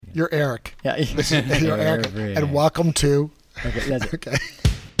You're Eric. Yeah. You're Eric. And welcome to... Okay, that's it. Okay.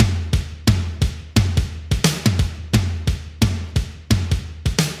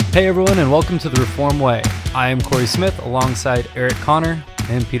 Hey everyone, and welcome to The Reform Way. I am Corey Smith alongside Eric Connor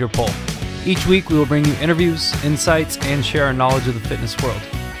and Peter Pohl. Each week we will bring you interviews, insights, and share our knowledge of the fitness world.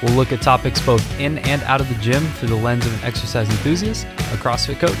 We'll look at topics both in and out of the gym through the lens of an exercise enthusiast, a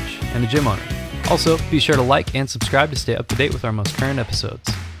CrossFit coach, and a gym owner. Also, be sure to like and subscribe to stay up to date with our most current episodes.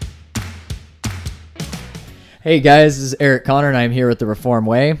 Hey guys, this is Eric Connor, and I'm here with The Reform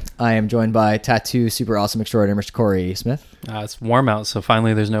Way. I am joined by tattoo super awesome extraordinaire Mr. Corey Smith. It's warm out, so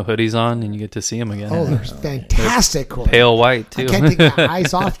finally there's no hoodies on, and you get to see them again. Oh, they're fantastic. They're pale white, too. I can't take my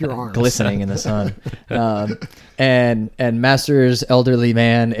eyes off your arms. Glistening in the sun. And Masters elderly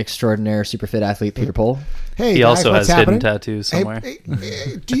man extraordinaire super fit athlete Peter Pohl. Hey, he guys, also what's has happening? hidden tattoos somewhere. Hey,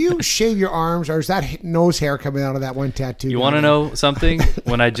 do you shave your arms, or is that nose hair coming out of that one tattoo? You want to know something?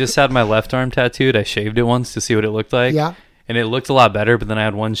 When I just had my left arm tattooed, I shaved it once to see what it looked like. Yeah. And it looked a lot better, but then I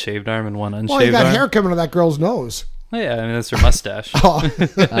had one shaved arm and one unshaved Well, you got arm. hair coming out of that girl's nose. Oh, yeah, I mean, that's her mustache.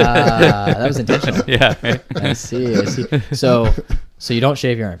 That was intentional. Yeah. Right? I see. So you don't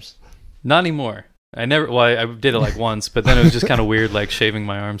shave your arms? Not anymore. I did it like once, but then it was just kind of weird, like shaving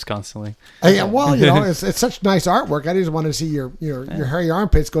my arms constantly. Well, you know, it's such nice artwork. I just want to see your hairy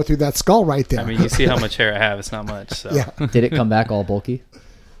armpits go through that skull right there. I mean, you see how much hair I have. It's not much. So. Yeah. Did it come back all bulky?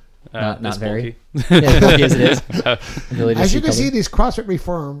 Not very. Bulky. Yeah, bulky as it is. Really As you can see, these CrossFit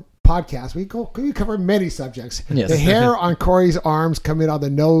Reform podcasts, we cover many subjects. Yes. The hair on Corey's arms come in on the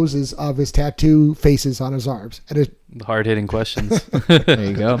noses of his tattoo faces on his arms. And Hard-hitting questions. There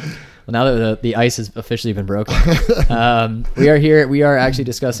you go. Well, now that the ice has officially been broken, we are here. We are actually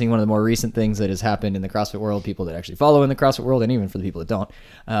discussing one of the more recent things that has happened in the CrossFit world, people that actually follow in the CrossFit world, and even for the people that don't,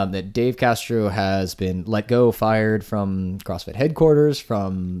 that Dave Castro has been let go, fired from CrossFit headquarters,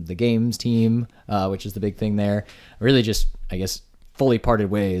 from the games team, which is the big thing there. Really just, I guess, fully parted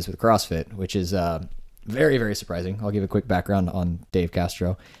ways with CrossFit, which is very, very surprising. I'll give a quick background on Dave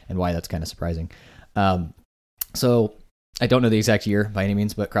Castro and why that's kind of surprising. So I don't know the exact year by any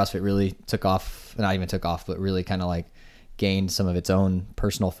means, but CrossFit really took off, not even took off, but really kind of like gained some of its own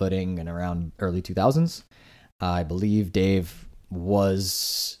personal footing in around early 2000s. I believe Dave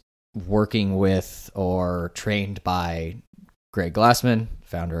was working with or trained by Greg Glassman,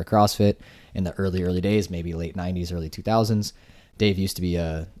 founder of CrossFit, in the early days, maybe late 90s, early 2000s. Dave used to be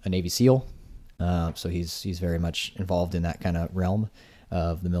a Navy SEAL, so he's very much involved in that kind of realm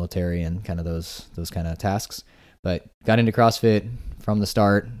of the military and kind of those kind of tasks. But got into CrossFit from the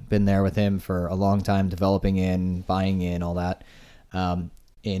start, been there with him for a long time, developing in, buying in, all that.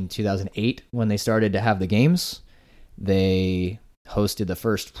 In 2008, when they started to have the games, they hosted the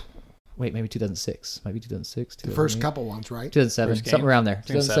first, maybe 2006. Might be 2006. the first couple ones, right? 2007, something around there.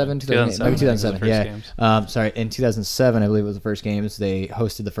 2007, 2008, maybe 2007. Yeah. Sorry, in 2007, I believe it was the first games. They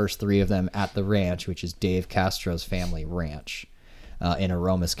hosted the first three of them at the ranch, which is Dave Castro's family ranch in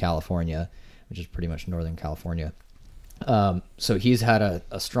Aromas, California, which is pretty much Northern California. So he's had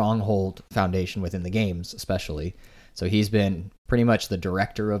a stronghold foundation within the games, especially. So he's been pretty much the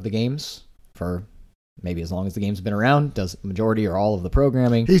director of the games for maybe as long as the game's been around, does majority or all of the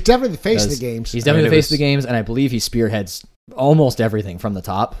programming. He's definitely the face of the games. He's definitely the face of the games, and I believe he spearheads almost everything from the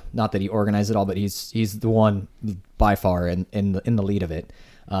top. Not that he organized it all, but he's the one by far in the lead of it,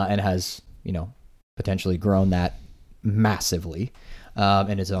 and has, potentially grown that massively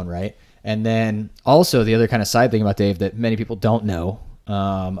in its own right. And then also the other kind of side thing about Dave that many people don't know,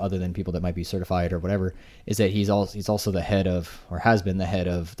 other than people that might be certified or whatever, is that he's also the head of, or has been the head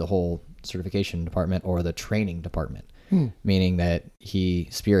of, the whole certification department or the training department, meaning that he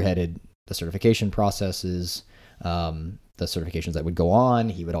spearheaded the certification processes, the certifications that would go on.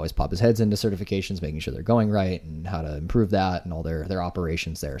 He would always pop his heads into certifications, making sure they're going right and how to improve that and all their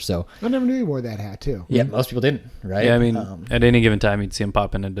operations there. So I never knew he wore that hat too. Yeah, most people didn't, right? Yeah, I mean, at any given time, you'd see him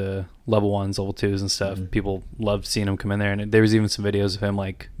popping into level 1s, level 2s and stuff. People loved seeing him come in there. And there was even some videos of him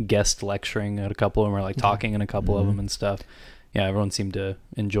like guest lecturing at a couple of them, or like talking in a couple of them and stuff. Yeah, everyone seemed to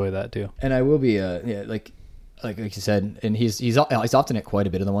enjoy that too. And I will be, like you said, and he's often at quite a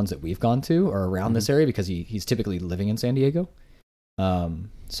bit of the ones that we've gone to or around this area, because he's typically living in San Diego.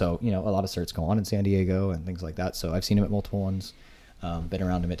 So, a lot of certs go on in San Diego and things like that. So I've seen him at multiple ones, been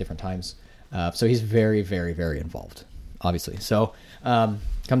around him at different times. So he's very, very, very involved, obviously. So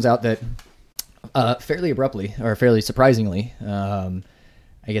comes out that fairly abruptly, or fairly surprisingly,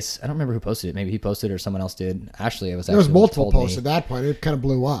 I guess, I don't remember who posted it. Maybe he posted it or someone else did. Ashley, there was multiple posts at that point. It kind of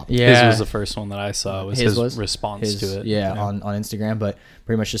blew up. Yeah. His was the first one that I saw. His response to it. Yeah, on Instagram, but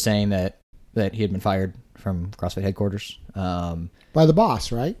pretty much just saying that he had been fired from CrossFit headquarters. By the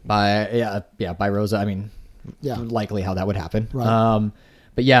boss, right? By Rosa. I mean, likely how that would happen. Right.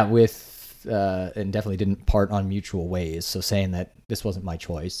 But yeah, and definitely didn't part on mutual ways. So saying that this wasn't my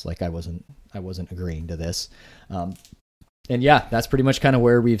choice, like I wasn't agreeing to this. And yeah, that's pretty much kind of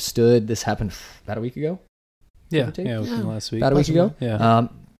where we've stood. This happened about a week ago. Within last week. About a week ago. Yeah.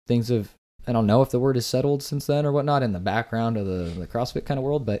 Things have, I don't know if the word is settled since then or whatnot in the background of the CrossFit kind of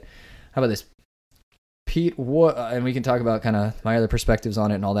world, but how about this? Pete, and we can talk about kind of my other perspectives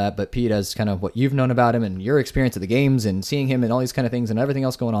on it and all that, but Pete, as kind of what you've known about him and your experience at the games and seeing him and all these kind of things and everything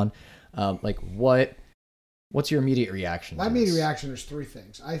else going on, what's your immediate reaction? My immediate reaction is three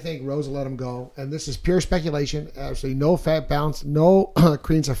things. I think Rosa let him go, and this is pure speculation. Absolutely no fact bounce, no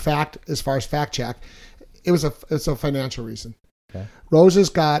credence of fact as far as fact check. It's a financial reason. Okay. Rosa's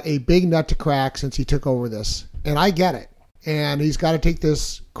got a big nut to crack since he took over this, and I get it. And he's got to take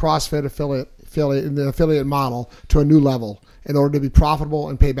this CrossFit affiliate model to a new level in order to be profitable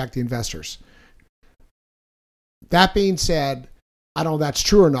and pay back the investors. That being said, I don't know if that's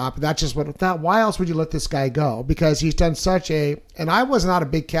true or not, but that's just why else would you let this guy go? Because he's done and I was not a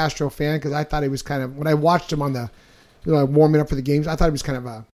big Castro fan because I thought he was kind of, when I watched him on the, warming up for the games, I thought he was kind of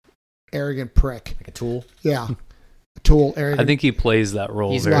a arrogant prick. Like a tool? Yeah. Tool, arrogant. I think he plays that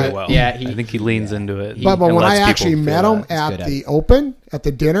role very well. Yeah, I think he leans into it. But when I actually met him at the Open, at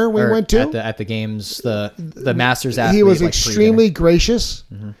the dinner we went to, at the games, the Masters athlete, he was extremely gracious.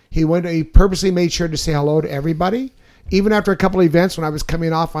 Mm-hmm. He purposely made sure to say hello to everybody. Even after a couple of events when I was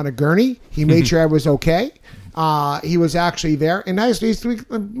coming off on a gurney, he made sure I was okay. He was actually there, and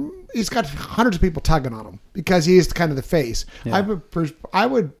he's got hundreds of people tugging on him because he is kind of the face. Yeah. I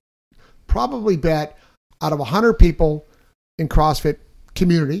would probably bet out of 100 people in CrossFit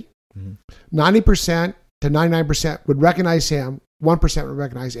community, 90% to 99% would recognize him. 1% would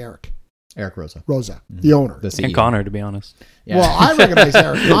recognize Eric Rosa, the owner. And Connor, to be honest. Yeah. Well, I recognize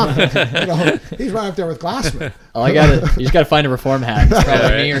Eric Connor. He's right up there with Glassman. You just got to find a reform hat. It's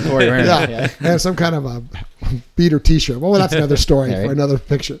probably me or Corey wearing it. And some kind of a beater T-shirt. Well, that's another story for another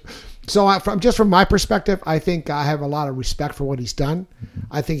picture. So from my perspective, I think I have a lot of respect for what he's done.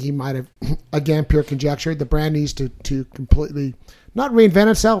 I think he might have, again, pure conjecture. The brand needs to completely, not reinvent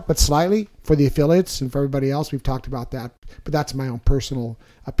itself, but slightly for the affiliates and for everybody else. We've talked about that, but that's my own personal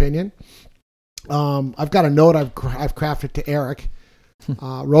opinion. I've got a note I've crafted to Eric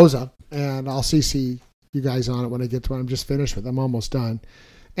Rosa, and I'll CC you guys on it when I get to when I'm just finished with it. I'm almost done.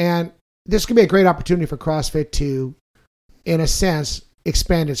 And this could be a great opportunity for CrossFit to, in a sense,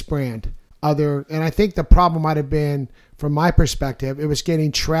 expand its brand. And I think the problem might have been, from my perspective, it was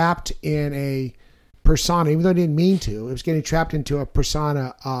getting trapped in a persona, even though it didn't mean to. It was getting trapped into a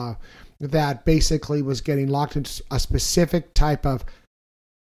persona that basically was getting locked into a specific type of,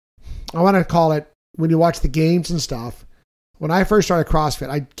 I want to call it, when you watch the games and stuff. When I first started CrossFit,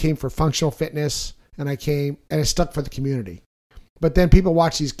 I came for functional fitness, and it stuck for the community. But then people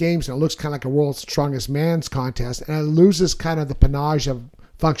watch these games and it looks kind of like a world's strongest man's contest, and it loses kind of the panache of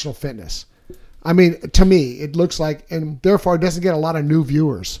functional fitness. I mean, to me, it looks like, and therefore it doesn't get a lot of new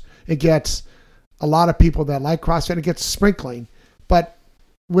viewers. It gets a lot of people that like CrossFit. It gets sprinkling. But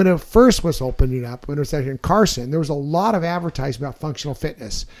when it first was opening up, when it was in Carson, there was a lot of advertising about functional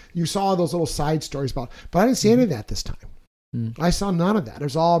fitness. You saw those little side stories about, but I didn't see any of that this time. I saw none of that. It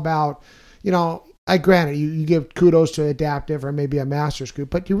was all about, granted, you give kudos to Adaptive or maybe a Masters group,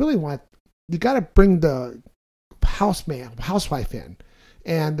 but you got to bring the housewife in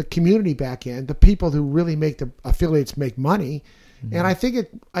and the community back in, the people who really make the affiliates make money. Mm-hmm. And I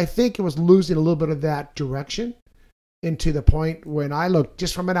think it was losing a little bit of that direction into the point when I look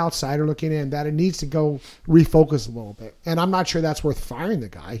just from an outsider looking in that it needs to go refocus a little bit. And I'm not sure that's worth firing the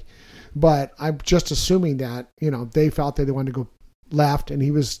guy, but I'm just assuming that, they felt that they wanted to go left, and he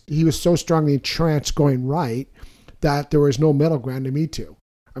was so strongly entrenched going right that there was no middle ground to me too,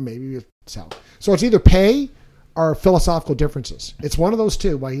 or maybe so it's either pay or philosophical differences. It's one of those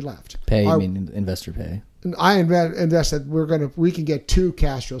two. Why he left? Pay, you mean investor pay? I invested. We can get 2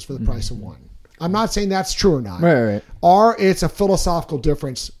 Castros for the price of 1. I'm not saying that's true or not. Right. Or it's a philosophical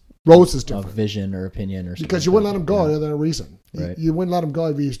difference. Rose is different. Of vision or opinion or something. Because you wouldn't let him go other than a reason. Right. You wouldn't let him go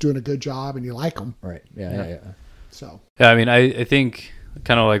if he was doing a good job and you like him. Right. Yeah. So. Yeah, I mean, I think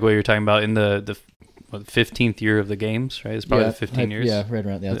kind of like what you're talking about in the 15th year of the games, right? It's probably the 15 years. Yeah, right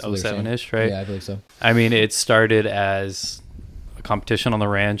around 07-ish, right? Yeah, I believe so. I mean, it started as a competition on the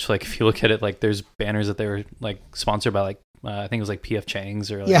ranch. Like, if you look at it, like, there's banners that they were, like, sponsored by, like, I think it was, like, P.F.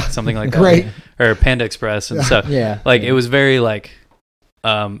 Chang's or, like, something like that. Great. Or Panda Express and stuff. Yeah. Like, it was very, like,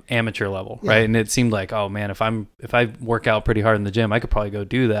 amateur level, right? And it seemed like, oh, man, if I work out pretty hard in the gym, I could probably go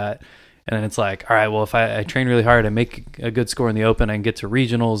do that. And then it's like, all right, well, if I train really hard and make a good score in the open, I can get to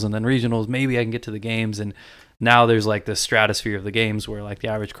regionals, and then regionals, maybe I can get to the games. And now there's like this stratosphere of the games where like the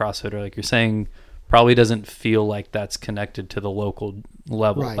average CrossFitter, like you're saying, probably doesn't feel like that's connected to the local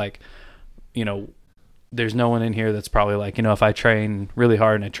level. Right. Like, there's no one in here that's probably like, if I train really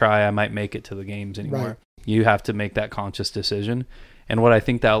hard and I try, I might make it to the games anymore. Right. You have to make that conscious decision. And what I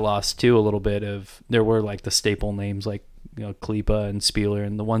think that lost too, a little bit of, there were like the staple names like, Klippa and Spieler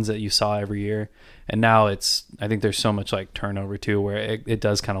and the ones that you saw every year. And now I think there's so much like turnover too, where it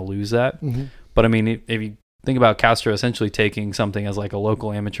does kind of lose that. Mm-hmm. But I mean, if you think about Castro essentially taking something as like a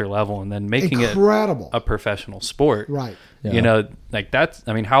local amateur level and then making it a professional sport. Right. Yeah. Like that's,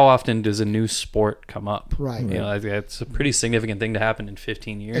 I mean, how often does a new sport come up? Right. It's a pretty significant thing to happen in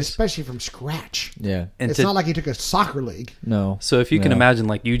 15 years. Especially from scratch. Yeah. And it's not like you took a soccer league. No. So if you can imagine,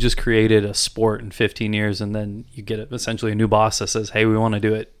 like you just created a sport in 15 years and then you get essentially a new boss that says, hey, we want to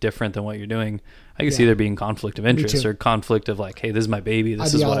do it different than what you're doing. I can see there being conflict of interest or conflict of like, hey, this is my baby.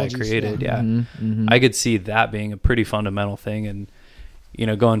 This is what I created. Yeah. Mm-hmm. I could see that being a pretty fundamental thing. And,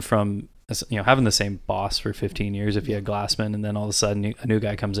 going from, having the same boss for 15 years, if you had Glassman and then all of a sudden a new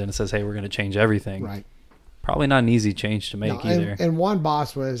guy comes in and says, hey, we're going to change everything. Right. Probably not an easy change to make either. And one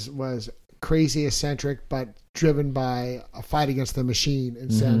boss was crazy eccentric, but driven by a fight against the machine in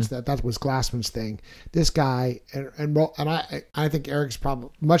sense that was Glassman's thing. This guy, and I think Eric's probably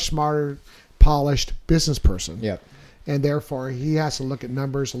much smarter, polished business person. Yep. And therefore he has to look at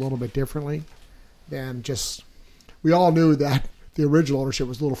numbers a little bit differently than just, we all knew that the original ownership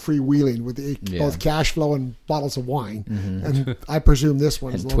was a little freewheeling with both cash flow and bottles of wine. Mm-hmm. And I presume this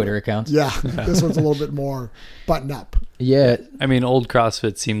one's and Twitter accounts. Yeah. This one's a little bit more buttoned up. Yeah. I mean, old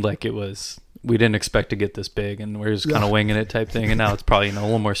CrossFit seemed like we didn't expect to get this big and we're just kind of winging it type thing. And now it's probably a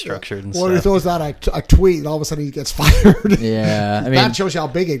little more structured and stuff. He throws out a tweet and all of a sudden he gets fired. Yeah. I mean, that shows you how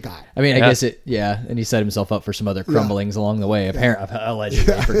big it got. I mean, I guess and he set himself up for some other crumblings along the way,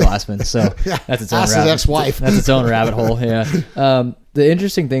 allegedly for Glassman. So that's its own his ex-wife. That's its own rabbit hole. Yeah. The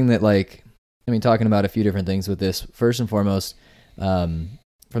interesting thing that talking about a few different things with this, first and foremost, from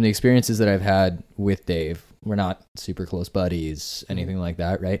the experiences that I've had with Dave, we're not super close buddies, anything like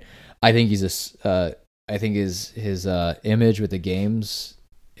that, right? I think his image with the games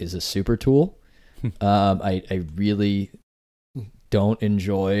is a super tool. I really don't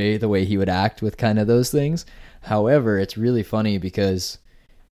enjoy the way he would act with kind of those things. However, it's really funny because,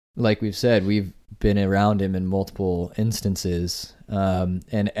 like we've said, we've been around him in multiple instances,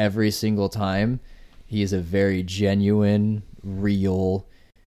 and every single time he is a very genuine, real,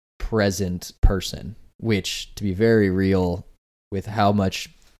 present person, which, to be very real with how much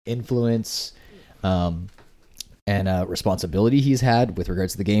influence and responsibility he's had with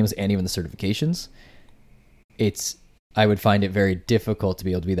regards to the games and even the certifications, I would find it very difficult to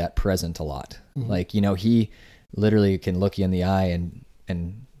be able to be that present a lot. Mm-hmm. Like, he literally can look you in the eye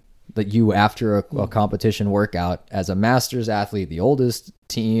and that you, after a competition workout, as a masters athlete, the oldest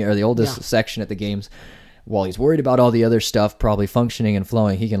team or the oldest section at the games, while he's worried about all the other stuff probably functioning and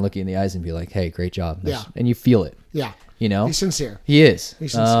flowing, he can look you in the eyes and be like, hey, great job. And you feel it. Yeah. He's sincere. He is.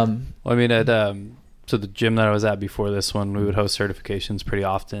 He's sincere. Well, I mean, at so the gym that I was at before this one, we would host certifications pretty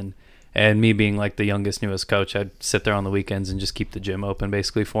often. And me being like the youngest, newest coach, I'd sit there on the weekends and just keep the gym open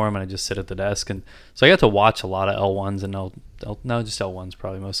basically for him. And I'd just sit at the desk. And so I got to watch a lot of L1s and just L1s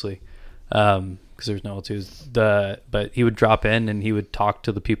probably mostly. Because there's no L2s. But he would drop in and he would talk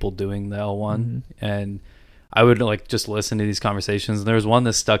to the people doing the L1. Mm-hmm. And I would just listen to these conversations. And there was one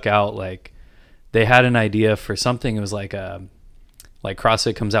that stuck out. Like, they had an idea for something. It was like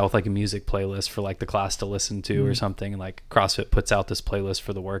CrossFit comes out with a music playlist for the class to listen to or something. And CrossFit puts out this playlist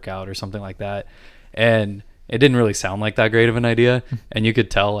for the workout or something like that. And it didn't really sound like that great of an idea. And you could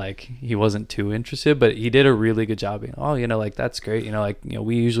tell he wasn't too interested, but he did a really good job being, that's great.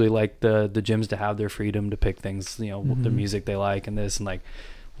 We usually like the gyms to have their freedom to pick things, the music they like and this, and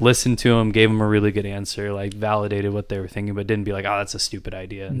listened to him, gave him a really good answer, validated what they were thinking, but didn't be like, oh, that's a stupid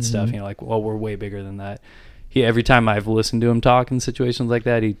idea and stuff. Well, we're way bigger than that. Every time I've listened to him talk in situations like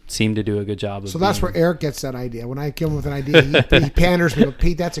that, he seemed to do a good job. So that's where Eric gets that idea. When I give him with an idea, he panders me.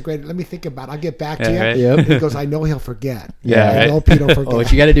 Pete, that's a great. Let me think about it. I'll get back to you. Right? Yep. And he goes, I know he'll forget. Yeah, I know Pete will forget. Well,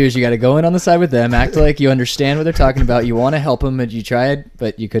 what you got to do is you got to go in on the side with them, act like you understand what they're talking about. You want to help them, and you tried,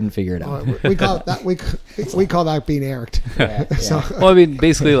 but you couldn't figure it out. We call that we call that being Eric. Yeah. So, well, I mean,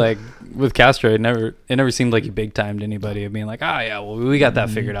 basically, with Castro, it never seemed like he big timed anybody of being like, we got that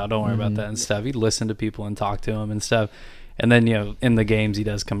figured out. Don't worry about that and stuff. He'd listen to people and talk to them and stuff. And then, in the games, he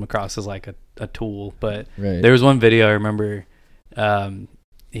does come across as a tool. But there was one video I remember,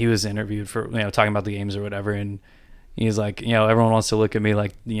 he was interviewed for, talking about the games or whatever. And He's like, everyone wants to look at me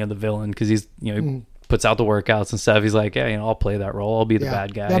like, the villain, because he's, he puts out the workouts and stuff. He's like, yeah, I'll play that role. I'll be the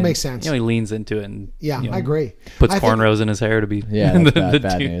bad guy. That makes sense. He leans into it and I agree. Puts cornrows in his hair to be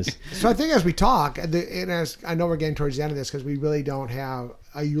bad news. So I think as we talk, and as I know we're getting towards the end of this because we really don't have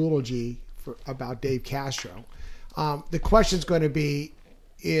a eulogy about Dave Castro. The question is going to be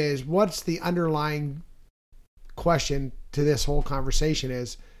is what's the underlying question to this whole conversation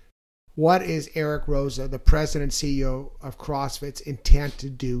is what is Eric Roza, the president and CEO of CrossFit's intent to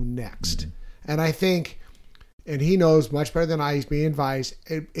do next? And I think, and he knows much better than I, he's being advised,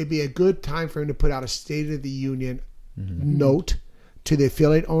 it'd be a good time for him to put out a State of the Union note to the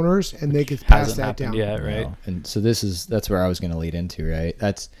affiliate owners, and they could pass that down. Yeah, right. Wow. And so that's where I was going to lead into, right?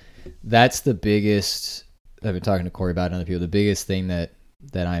 That's the biggest, I've been talking to Corey about it and other people, the biggest thing that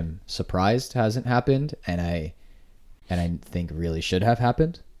I'm surprised hasn't happened, and I think really should have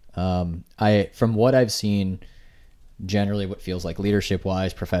happened. From what I've seen, generally what feels like leadership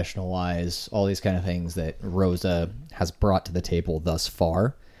wise, professional wise, all these kind of things that Roza has brought to the table thus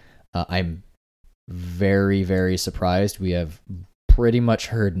far, I'm very, very surprised. We have pretty much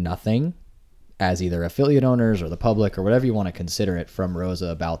heard nothing as either affiliate owners or the public or whatever you want to consider it from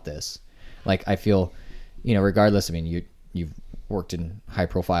Roza about this. Like, I feel, regardless, I mean, you've worked in high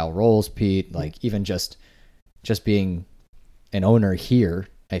profile roles, Pete, like even just being an owner here,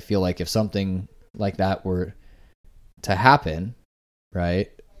 I feel like if something like that were to happen, right?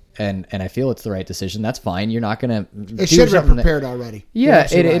 And I feel it's the right decision. That's fine. You're not going to. It should have been prepared already. Yeah.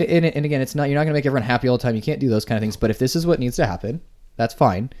 And again, it's not. You're not going to make everyone happy all the time. You can't do those kind of things. But if this is what needs to happen, that's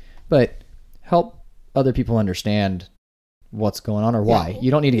fine. But help other people understand what's going on or why. Yeah.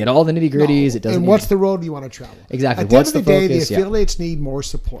 You don't need to get all the nitty gritties. No. It doesn't. And what's the road you want to travel? Exactly. At the end of the day, the affiliates need more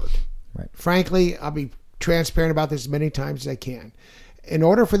support. Right. Frankly, I'll be transparent about this as many times as I can. In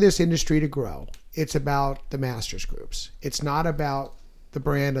order for this industry to grow, it's about the masters groups. It's not about the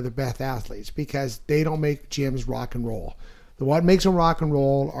brand of the best athletes because they don't make gyms rock and roll. What makes them rock and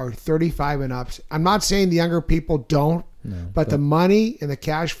roll are 35 and ups. I'm not saying the younger people don't, but the money and the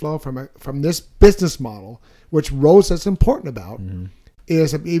cash flow from this business model, which Roza is important about,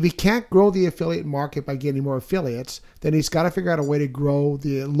 is if he can't grow the affiliate market by getting more affiliates, then he's got to figure out a way to grow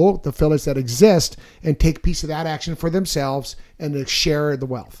the affiliates that exist and take a piece of that action for themselves and to share the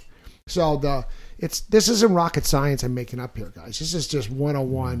wealth. So this isn't rocket science I'm making up here, guys. This is just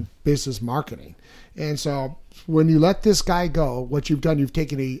 101 business marketing. And so when you let this guy go, what you've done, you've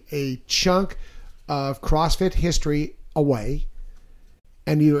taken a chunk of CrossFit history away.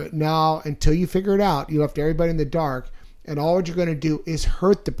 And you now, until you figure it out, you left everybody in the dark. And all what you're going to do is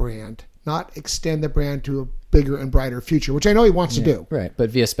hurt the brand, not extend the brand to a bigger and brighter future, which I know he wants to do. Right. But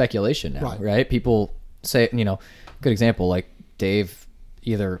via speculation now, right? People say, good example, like Dave,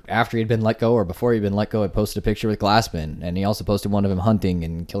 either after he'd been let go or before he'd been let go, had posted a picture with Glassman, and he also posted one of him hunting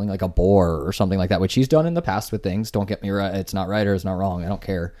and killing like a boar or something like that, which he's done in the past with things. Don't get me right. It's not right or it's not wrong. I don't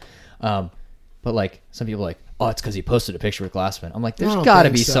care. But like some people are like, oh, it's because he posted a picture with Glassman. I'm like, there's got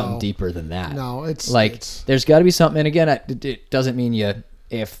to be something deeper than that. No, there's got to be something. And again, it doesn't mean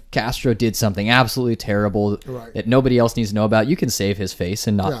if Castro did something absolutely terrible that nobody else needs to know about, you can save his face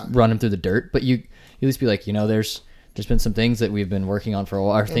and not run him through the dirt. But you at least be like, there's been some things that we've been working on for a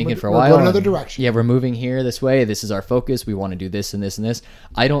while, or thinking for a while. We're going another direction. Yeah, we're moving here this way. This is our focus. We want to do this and this and this.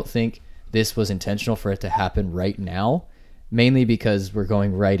 I don't think this was intentional for it to happen right now. Mainly because we're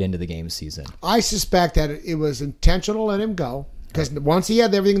going right into the game season. I suspect that it was intentional to let him go because once he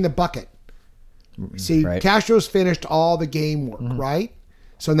had everything in the bucket. See, Castro's finished all the game work, right?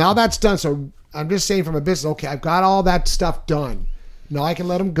 So now that's done. So I'm just saying from a business, okay, I've got all that stuff done. Now I can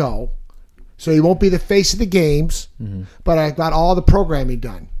let him go. So he won't be the face of the games, but I've got all the programming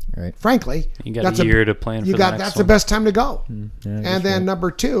done. Right. Frankly, you got a year to plan for the next that's one. the best time to go. Yeah, and then number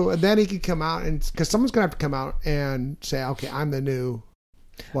two, and then he could come out and because someone's going to have to come out and say, okay, I'm the new.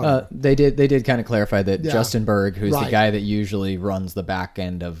 They did kind of clarify that Justin Berg, who's the guy that usually runs the back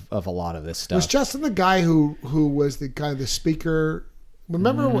end of a lot of this stuff. Was Justin the guy who was the guy, the speaker?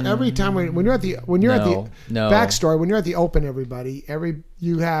 Remember every time when you're at the backstory, when you're at the Open,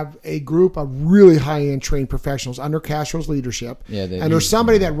 you have a group of really high end trained professionals under Castro's leadership, and there's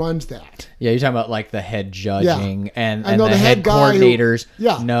somebody that runs that. Yeah, you're talking about like the head judging and the head coordinators.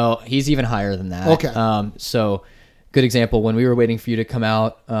 No, he's even higher than that. Okay, so good example when we were waiting for you to come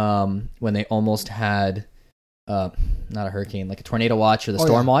out, when they almost had not a hurricane, like a tornado watch or the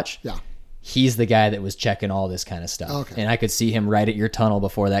storm watch. Yeah. He's the guy that was checking all this kind of stuff. Okay. And I could see him right at your tunnel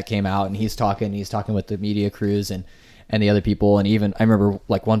before that came out, and he's talking with the media crews and the other people. And even I remember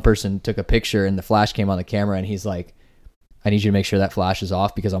like one person took a picture and the flash came on the camera and he's like, I need you to make sure that flash is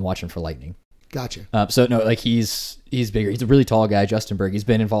off because I'm watching for lightning. Gotcha. So no, like he's bigger. He's a really tall guy, Justin Berg. He's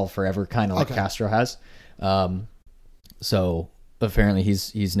been involved forever, kind of like Castro has. So apparently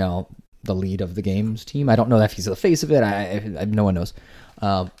he's now the lead of the games team. I don't know if he's the face of it. I no one knows.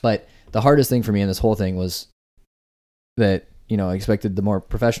 But the hardest thing for me in this whole thing was that, I expected the more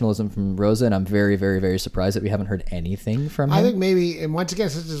professionalism from Rosa, and I'm very, very, very surprised that we haven't heard anything from him. I think maybe, and once again,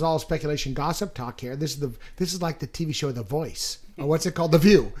 this is all speculation, gossip talk here. This is like the TV show The Voice, or what's it called, The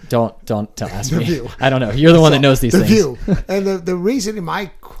View. Don't ask me. The View. I don't know. You're the one that knows these things. The View, and the reason it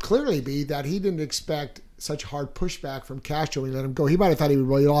might clearly be that he didn't expect such hard pushback from Castro when he let him go. He might have thought he would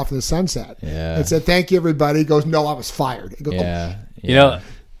roll it off in the sunset. Yeah. And said, "Thank you, everybody." He goes, "No, I was fired." He goes, Yeah.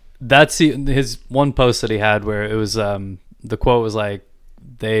 That's his one post that he had where it was the quote was like,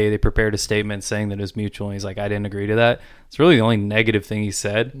 they prepared a statement saying that it was mutual, and he's like, I didn't agree to that. It's really the only negative thing he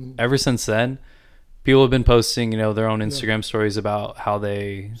said. Ever since then, people have been posting, their own Instagram stories about how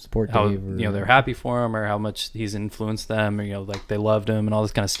they support, how they're happy for him, or how much he's influenced them, or like they loved him and all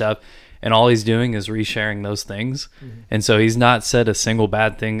this kind of stuff. And all he's doing is resharing those things. And so he's not said a single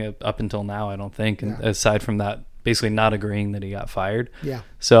bad thing up until now, I don't think, and aside from that, basically not agreeing that he got fired. Yeah.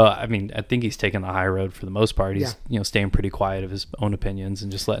 So, I mean, I think he's taking the high road for the most part. He's, staying pretty quiet of his own opinions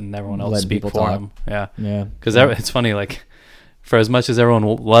and just letting everyone else speak for him. Yeah. Yeah. Because it's funny, like, for as much as everyone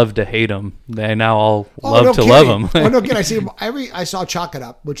loved to hate him, they now all love to love him. Oh, no kidding. I see him I saw Chalk It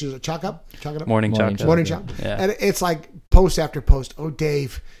Up, which is a Chalk Up? Morning Chalk. Yeah. And it's like post after post. Oh,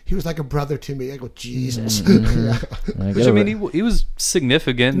 Dave, he was like a brother to me. I go, Jesus. Which, I mean, he was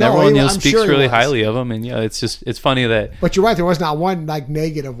significant. And everyone speaks really highly of him. And it's funny that. But you're right. There was not one like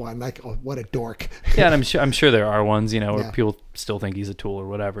negative one. Like, oh, what a dork. Yeah, and I'm sure there are ones, where people still think he's a tool or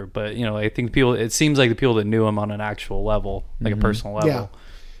whatever. But I think it seems like the people that knew him on an actual level, like a personal level. Yeah.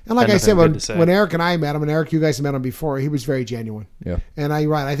 And like I said, when Eric and I met him, and Eric, you guys have met him before, he was very genuine. Yeah. And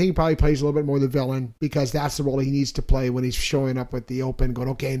you're right. I think he probably plays a little bit more the villain because that's the role he needs to play when he's showing up with the open, going,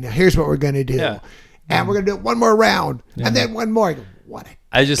 okay, now here's what we're going to do. Yeah. And we're going to do one more round. Yeah. And then one more. I go, what?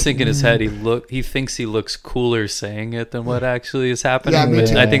 I just think in his head, he thinks he looks cooler saying it than what actually is happening. Yeah, me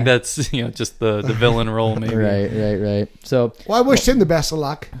too. I think that's, just the villain role maybe. Right. So, well, I wish him the best of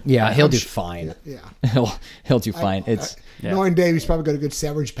luck. Yeah, he'll do fine. Yeah. He'll do fine. Knowing Dave, he's probably got a good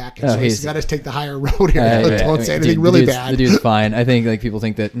severance package. So he's got to take the higher road here. Don't say anything really bad. The dude's fine. I think people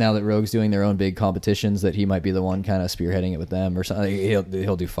think that now that Rogue's doing their own big competitions, that he might be the one kind of spearheading it with them or something.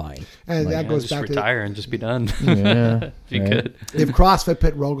 He'll do fine. And that goes back to retire and just be done. Yeah, if you could. If CrossFit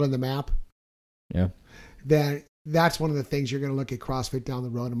put Rogue on the map, then that's one of the things you're going to look at CrossFit down the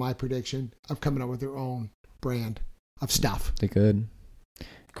road. In my prediction of coming up with their own brand of stuff. They could.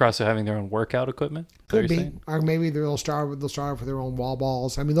 CrossFit having their own workout equipment? Could be. Or maybe they'll start with their own wall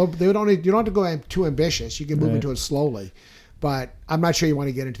balls. I mean, you don't have to go too ambitious. You can move into it slowly. But I'm not sure you want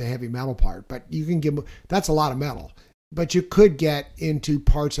to get into the heavy metal part. But you can that's a lot of metal. But you could get into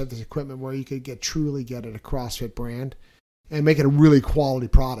parts of this equipment where you could truly get it a CrossFit brand and make it a really quality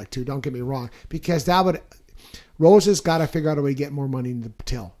product too. Don't get me wrong. Because Rosa's got to figure out a way to get more money in the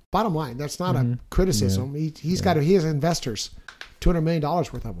till. Bottom line, that's not a criticism. Yeah. He has investors. $200 million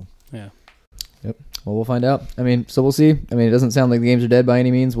worth of them. Yeah. Yep. Well, we'll find out. I mean, so we'll see. I mean, it doesn't sound like the games are dead by any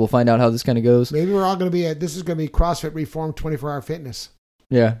means. We'll find out how this kind of goes. Maybe we're all going to be this is going to be CrossFit Reformed 24-hour fitness.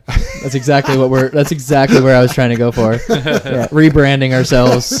 Yeah. That's exactly that's exactly where I was trying to go for. Yeah. Rebranding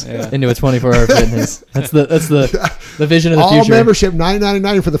ourselves into a 24-hour fitness. That's the vision of the future. All membership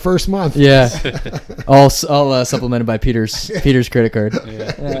 $9.99 for the first month. Yeah. all supplemented by Peter's credit card.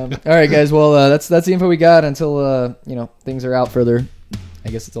 Yeah. All right, guys. Well, that's the info we got until things are out further. I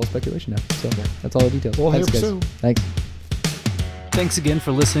guess it's all speculation now. So that's all the details. We'll Thanks, guys. soon. Thanks. Thanks again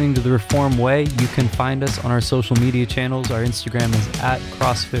for listening to The Reform Way. You can find us on our social media channels. Our Instagram is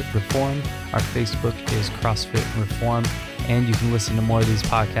 @CrossFit Reform. Our Facebook is CrossFit Reform. And you can listen to more of these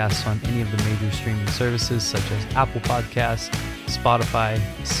podcasts on any of the major streaming services such as Apple Podcasts, Spotify,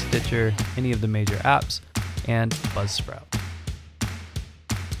 Stitcher, any of the major apps, and Buzzsprout.